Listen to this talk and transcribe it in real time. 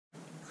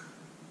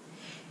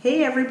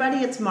Hey everybody,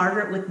 it's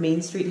Margaret with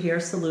Main Street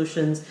Hair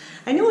Solutions.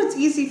 I know it's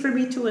easy for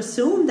me to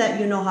assume that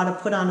you know how to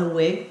put on a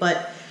wig,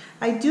 but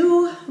I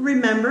do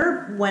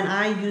remember when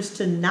I used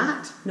to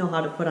not know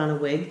how to put on a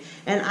wig,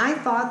 and I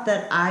thought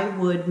that I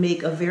would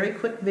make a very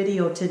quick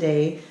video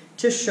today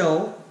to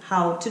show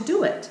how to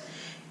do it.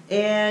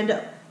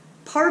 And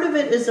part of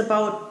it is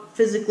about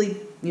physically,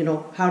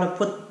 how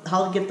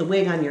to get the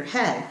wig on your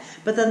head.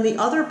 But then the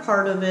other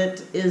part of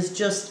it is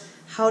just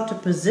how to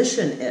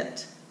position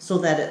it so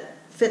that it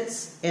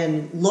fits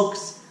and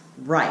looks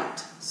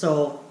right.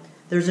 So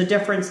there's a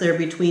difference there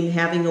between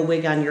having a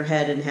wig on your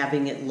head and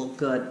having it look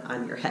good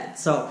on your head.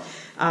 So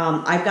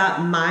I've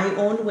got my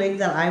own wig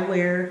that I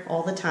wear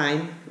all the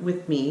time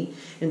with me,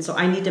 and so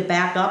I need to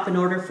back up in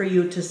order for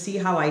you to see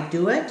how I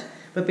do it.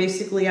 But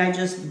basically I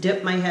just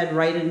dip my head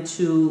right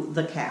into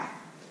the cap.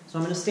 So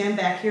I'm going to stand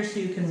back here so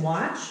you can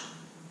watch.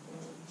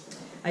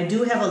 I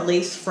do have a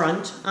lace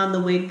front on the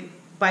wig,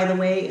 by the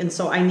way, and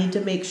so I need to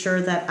make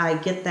sure that I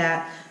get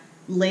that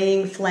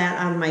laying flat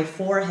on my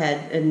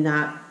forehead and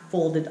not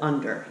folded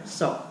under.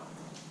 So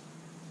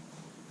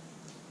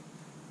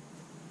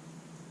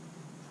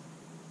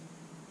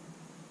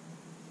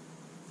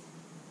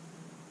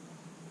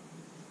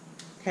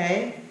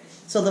okay,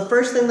 so the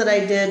first thing that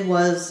I did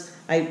was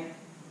I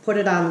put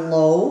it on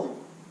low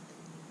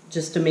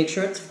just to make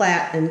sure it's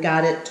flat and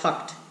got it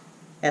tucked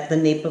at the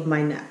nape of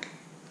my neck.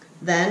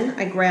 Then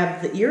I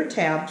grabbed the ear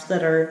tabs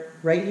that are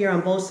right here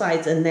on both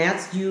sides, and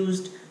that's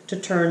used to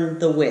turn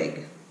the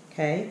wig.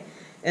 Okay,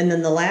 and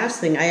then the last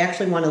thing, I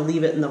actually want to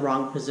leave it in the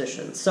wrong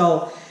position.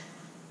 So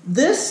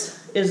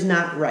this is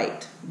not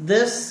right.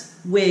 This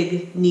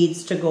wig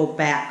needs to go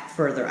back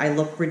further. I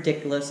look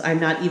ridiculous.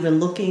 I'm not even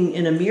looking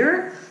in a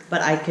mirror,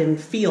 but I can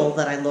feel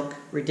that I look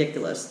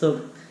ridiculous.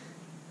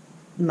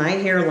 My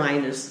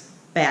hairline is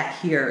back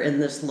here,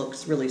 and this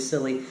looks really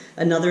silly.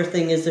 Another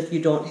thing is if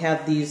you don't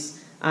have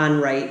these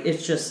on right,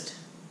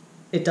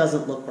 it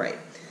doesn't look right.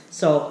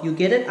 So you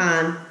get it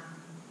on.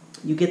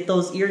 You get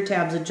those ear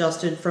tabs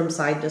adjusted from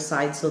side to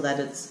side so that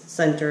it's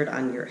centered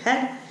on your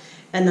head.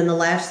 And then the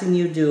last thing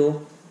you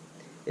do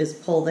is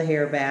pull the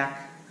hair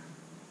back.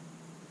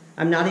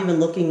 I'm not even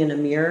looking in a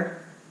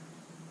mirror,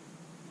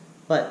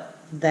 but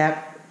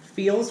that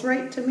feels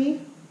right to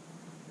me.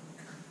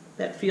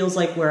 That feels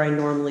like where I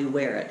normally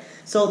wear it.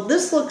 So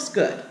this looks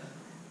good.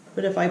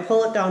 But if I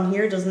pull it down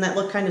here, doesn't that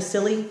look kind of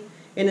silly?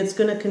 And it's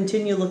going to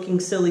continue looking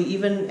silly.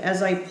 Even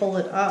as I pull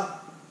it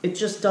up, it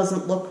just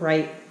doesn't look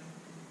right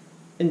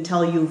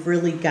until you've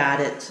really got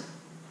it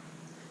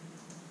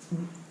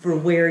for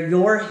where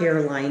your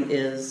hairline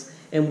is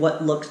and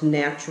what looks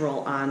natural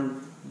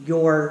on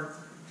your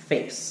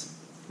face.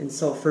 And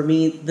so for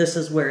me, this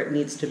is where it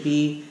needs to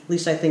be. At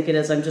least I think it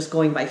is. I'm just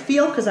going by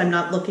feel because I'm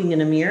not looking in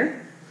a mirror,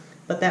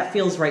 but that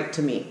feels right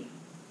to me.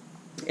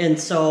 And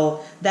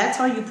so that's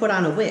how you put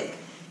on a wig.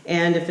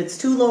 And if it's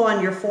too low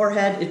on your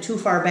forehead, too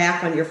far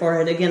back on your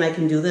forehead, again, I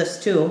can do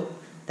this too.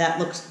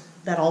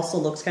 That also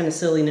looks kind of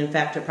silly, and in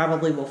fact, it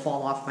probably will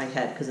fall off my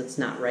head because it's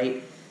not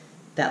right.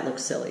 That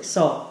looks silly.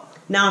 So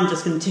now I'm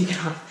just going to take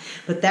it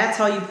off. But that's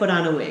how you put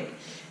on a wig.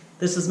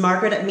 This is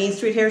Margaret at Main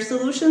Street Hair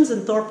Solutions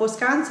in Thorpe,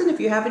 Wisconsin. If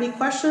you have any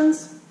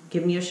questions,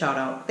 give me a shout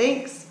out.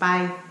 Thanks.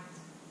 Bye.